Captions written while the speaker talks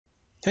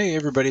Hey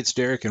everybody, it's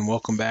Derek and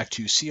welcome back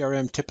to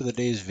CRM Tip of the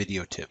Day's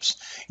Video Tips,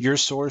 your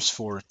source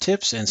for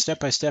tips and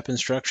step-by-step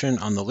instruction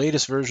on the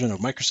latest version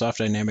of Microsoft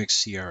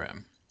Dynamics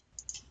CRM.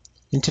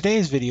 In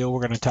today's video, we're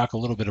going to talk a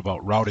little bit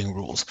about routing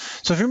rules.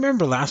 So if you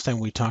remember last time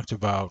we talked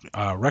about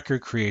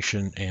record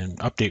creation and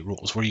update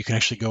rules, where you can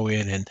actually go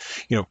in and,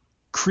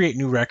 create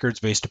new records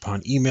based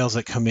upon emails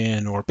that come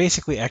in or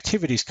basically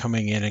activities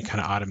coming in and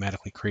kind of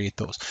automatically create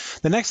those.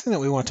 The next thing that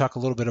we want to talk a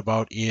little bit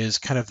about is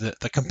kind of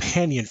the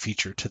companion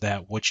feature to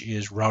that, which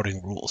is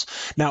routing rules.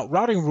 Now,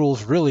 routing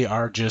rules really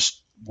are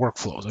just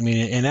workflows. I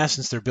mean, in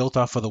essence, they're built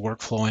off of the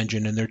workflow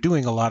engine and they're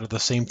doing a lot of the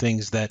same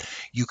things that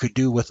you could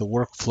do with a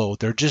workflow.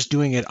 They're just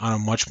doing it on a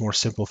much more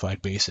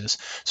simplified basis.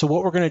 So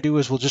what we're going to do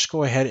is we'll just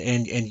go ahead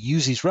and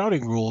use these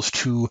routing rules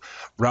to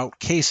route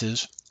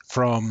cases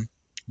from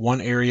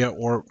one area,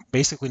 or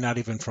basically not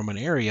even from an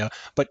area,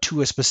 but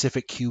to a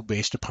specific queue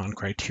based upon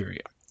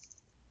criteria.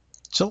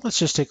 So let's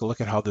just take a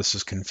look at how this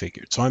is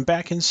configured. So I'm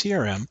back in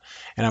CRM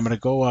and I'm going to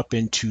go up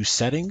into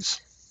Settings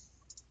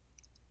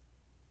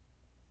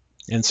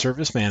and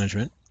Service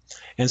Management.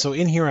 And so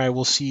in here, I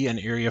will see an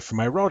area for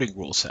my routing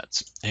rule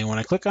sets. And when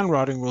I click on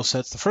routing rule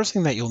sets, the first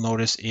thing that you'll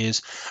notice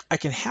is I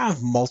can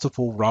have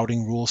multiple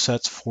routing rule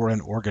sets for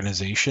an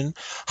organization.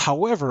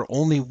 However,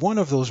 only one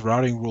of those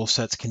routing rule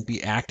sets can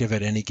be active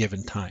at any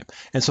given time.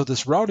 And so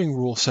this routing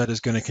rule set is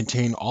going to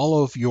contain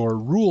all of your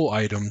rule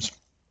items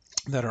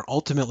that are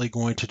ultimately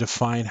going to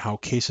define how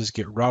cases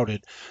get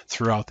routed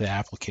throughout the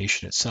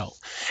application itself.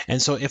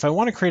 And so if I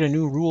want to create a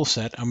new rule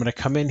set, I'm going to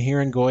come in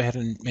here and go ahead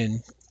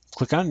and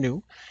click on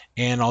New,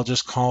 and I'll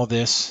just call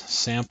this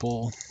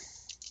Sample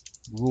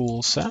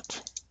Rule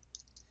Set.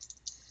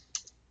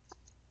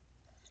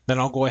 Then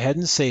I'll go ahead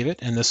and save it,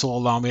 and this will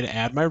allow me to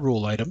add my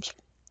rule items.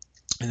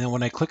 And then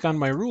when I click on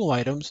my rule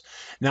items,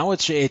 now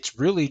it's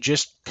really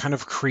just kind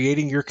of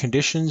creating your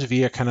conditions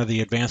via kind of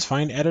the advanced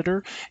find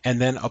editor and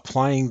then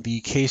applying the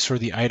case or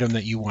the item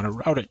that you want to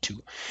route it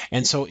to.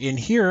 And so in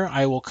here,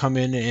 I will come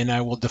in and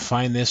I will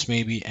define this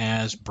maybe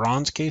as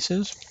bronze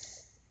cases.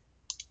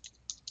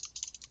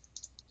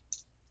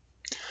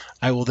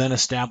 I will then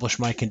establish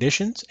my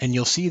conditions, and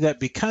you'll see that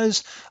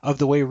because of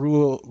the way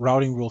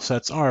routing rule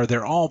sets are,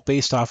 they're all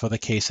based off of the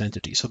case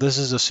entity. So this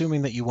is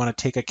assuming that you want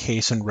to take a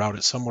case and route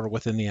it somewhere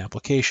within the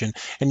application,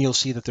 and you'll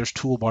see that there's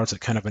toolbars that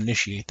kind of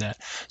initiate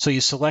that. So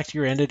you select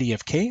your entity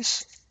of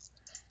case,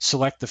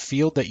 select the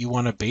field that you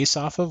want to base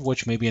off of,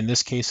 which maybe in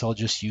this case I'll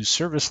just use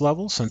service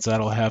level since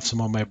that'll have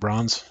some of my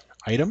bronze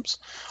items.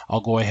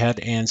 I'll go ahead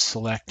and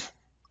select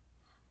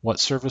what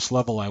service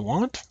level I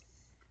want,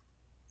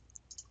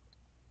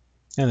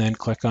 and then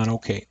click on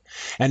OK.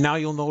 And now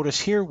you'll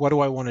notice here, what do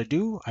I want to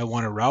do? I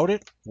want to route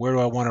it. Where do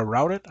I want to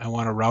route it? I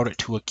want to route it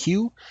to a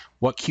queue.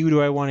 What queue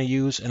do I want to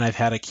use? And I've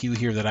had a queue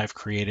here that I've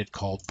created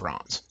called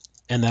bronze.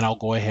 And then I'll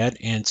go ahead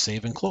and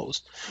save and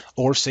close,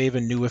 or save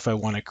and new if I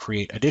want to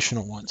create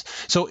additional ones.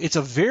 So it's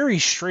a very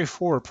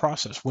straightforward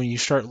process when you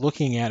start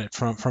looking at it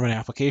from an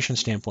application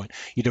standpoint.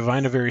 You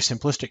define a very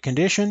simplistic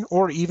condition,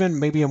 or even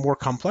maybe a more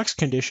complex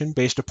condition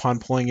based upon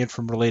pulling in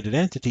from related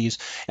entities,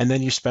 and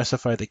then you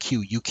specify the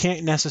queue. You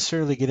can't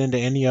necessarily get into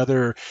any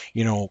other,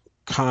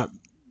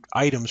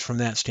 items from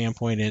that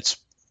standpoint. It's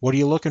what are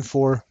you looking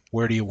for?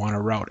 Where do you want to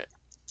route it?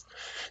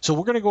 So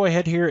we're going to go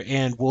ahead here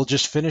and we'll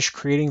just finish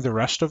creating the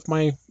rest of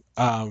my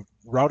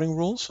routing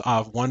rules,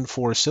 one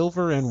for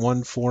silver and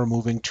one for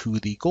moving to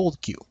the gold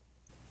queue.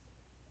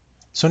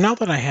 So now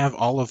that I have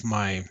all of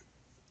my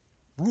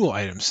rule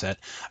item set,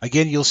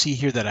 again, you'll see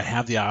here that I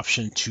have the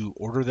option to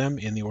order them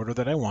in the order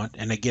that I want.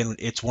 And again,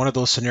 it's one of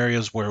those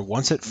scenarios where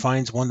once it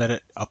finds one that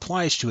it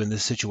applies to in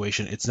this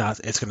situation, it's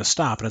going to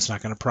stop and it's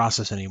not going to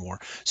process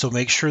anymore. So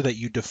make sure that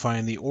you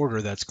define the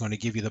order that's going to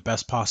give you the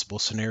best possible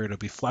scenario to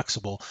be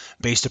flexible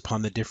based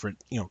upon the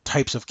different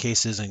types of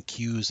cases and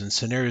queues and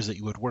scenarios that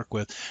you would work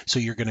with. So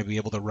you're going to be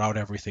able to route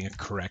everything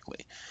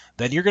correctly.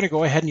 Then you're going to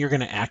go ahead and you're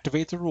going to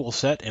activate the rule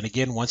set. And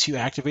again, once you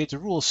activate the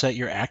rule set,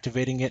 you're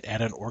activating it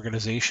at an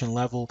organization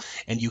level,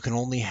 and you can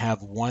only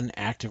have one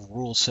active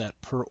rule set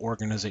per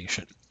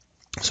organization.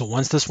 So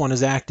once this one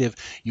is active,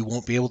 you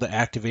won't be able to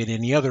activate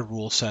any other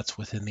rule sets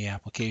within the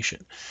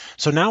application.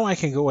 So now I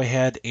can go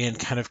ahead and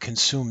kind of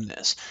consume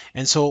this.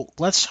 And so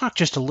let's talk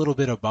just a little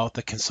bit about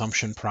the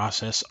consumption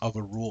process of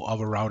a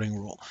routing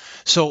rule.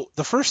 So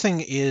the first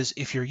thing is,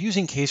 if you're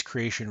using case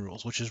creation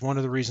rules, which is one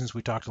of the reasons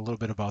we talked a little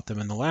bit about them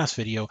in the last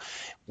video,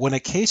 when a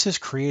case is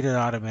created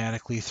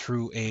automatically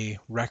through a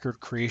record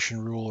creation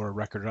rule or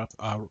record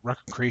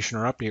creation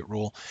or update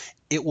rule,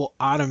 it will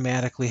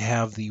automatically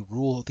have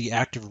the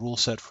active rule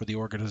set for the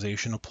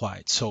organization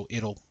applied. So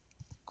it'll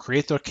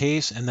create the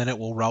case and then it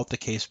will route the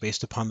case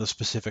based upon the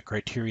specific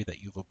criteria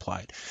that you've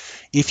applied.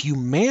 If you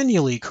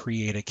manually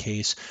create a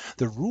case,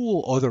 the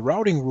rule or the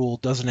routing rule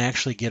doesn't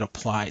actually get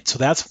applied. So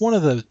that's one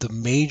of the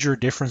major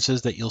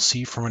differences that you'll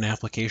see from an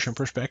application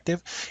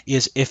perspective,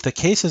 is if the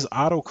case is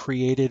auto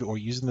created or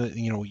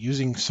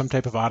using some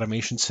type of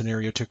automation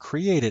scenario to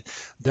create it,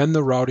 then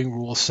the routing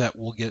rule set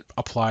will get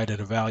applied and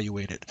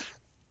evaluated.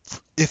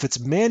 If it's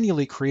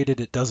manually created,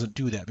 it doesn't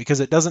do that because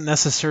it doesn't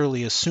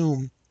necessarily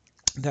assume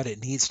that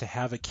it needs to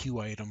have a queue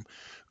item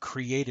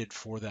created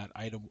for that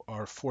item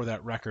or for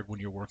that record when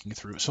you're working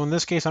through. So in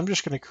this case, I'm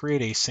just going to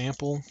create a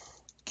sample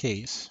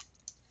case.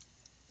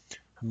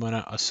 I'm going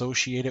to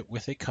associate it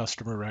with a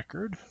customer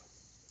record.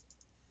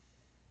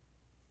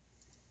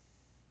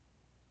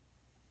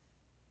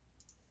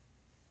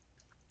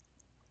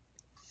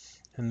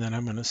 And then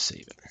I'm going to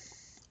save it.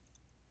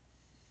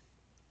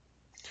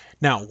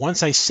 Now,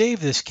 once I save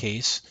this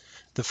case,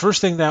 the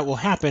first thing that will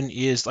happen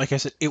is, like I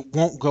said, it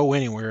won't go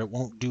anywhere. It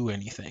won't do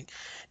anything.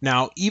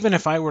 Now, even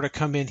if I were to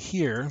come in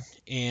here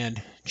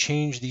and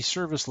change the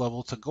service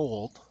level to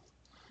gold,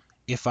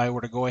 if I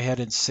were to go ahead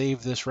and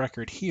save this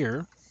record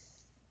here,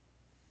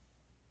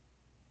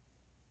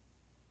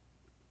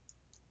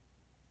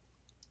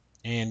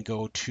 and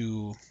go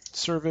to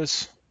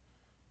service,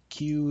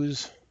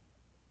 queues,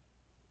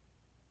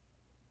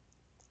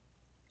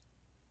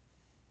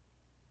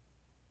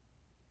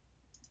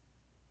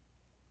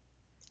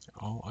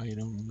 all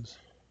items,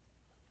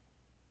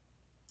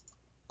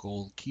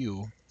 gold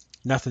queue,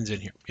 nothing's in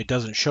here. It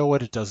doesn't show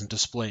it, it doesn't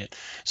display it.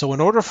 So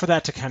in order for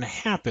that to kind of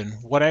happen,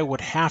 what I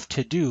would have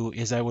to do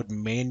is I would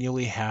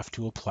manually have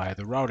to apply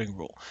the routing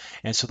rule.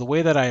 And so the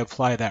way that I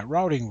apply that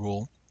routing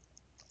rule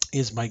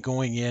is by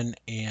going in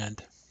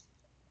and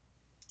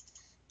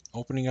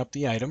opening up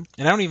the item.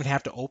 And I don't even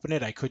have to open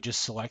it. I could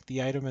just select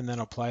the item and then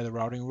apply the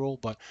routing rule,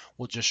 but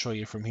we'll just show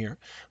you from here.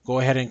 Go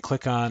ahead and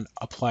click on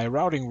apply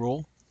routing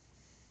rule.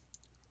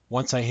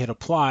 Once I hit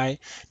apply,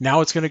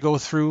 now it's going to go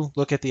through,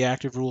 look at the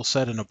active rule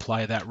set and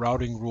apply that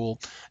routing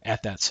rule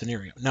at that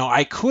scenario. Now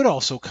I could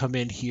also come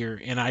in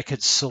here and I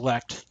could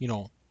select,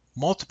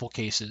 multiple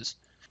cases.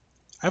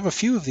 I have a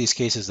few of these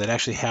cases that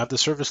actually have the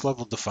service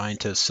level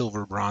defined to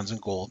silver, bronze,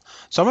 and gold.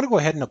 So I'm going to go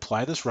ahead and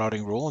apply this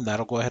routing rule, and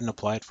that'll go ahead and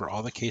apply it for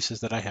all the cases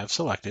that I have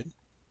selected.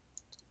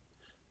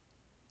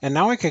 And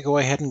now I could go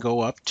ahead and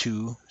go up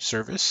to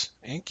service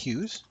and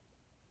queues.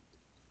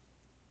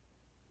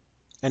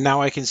 And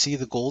now I can see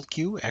the gold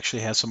queue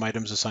actually has some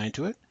items assigned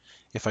to it.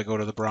 If I go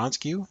to the bronze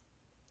queue,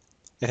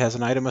 it has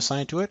an item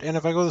assigned to it. And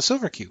if I go to the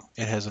silver queue,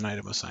 it has an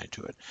item assigned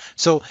to it.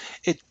 So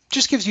it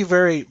just gives you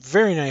very,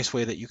 very nice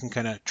way that you can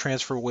kind of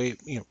transfer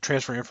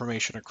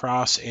information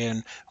across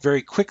and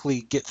very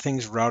quickly get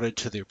things routed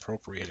to the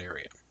appropriate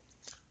area.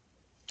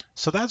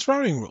 So that's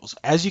routing rules.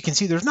 As you can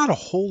see, there's not a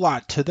whole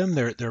lot to them.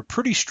 They're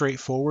pretty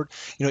straightforward.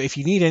 If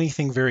you need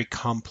anything very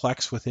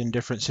complex within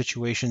different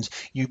situations,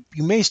 you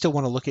may still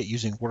want to look at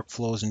using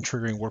workflows and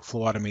triggering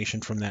workflow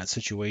automation from that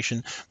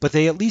situation, but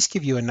they at least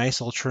give you a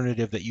nice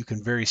alternative that you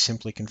can very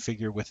simply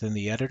configure within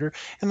the editor.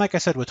 And like I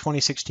said, with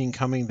 2016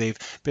 coming,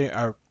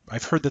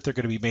 I've heard that they're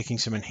going to be making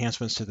some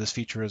enhancements to this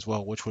feature as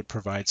well, which would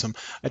provide some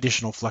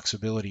additional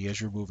flexibility as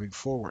you're moving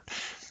forward.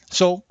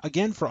 So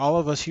again, for all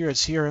of us here at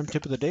CRM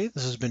Tip of the Day,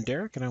 this has been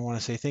Derek, and I want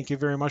to say thank you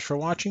very much for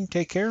watching.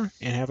 Take care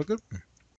and have a good one.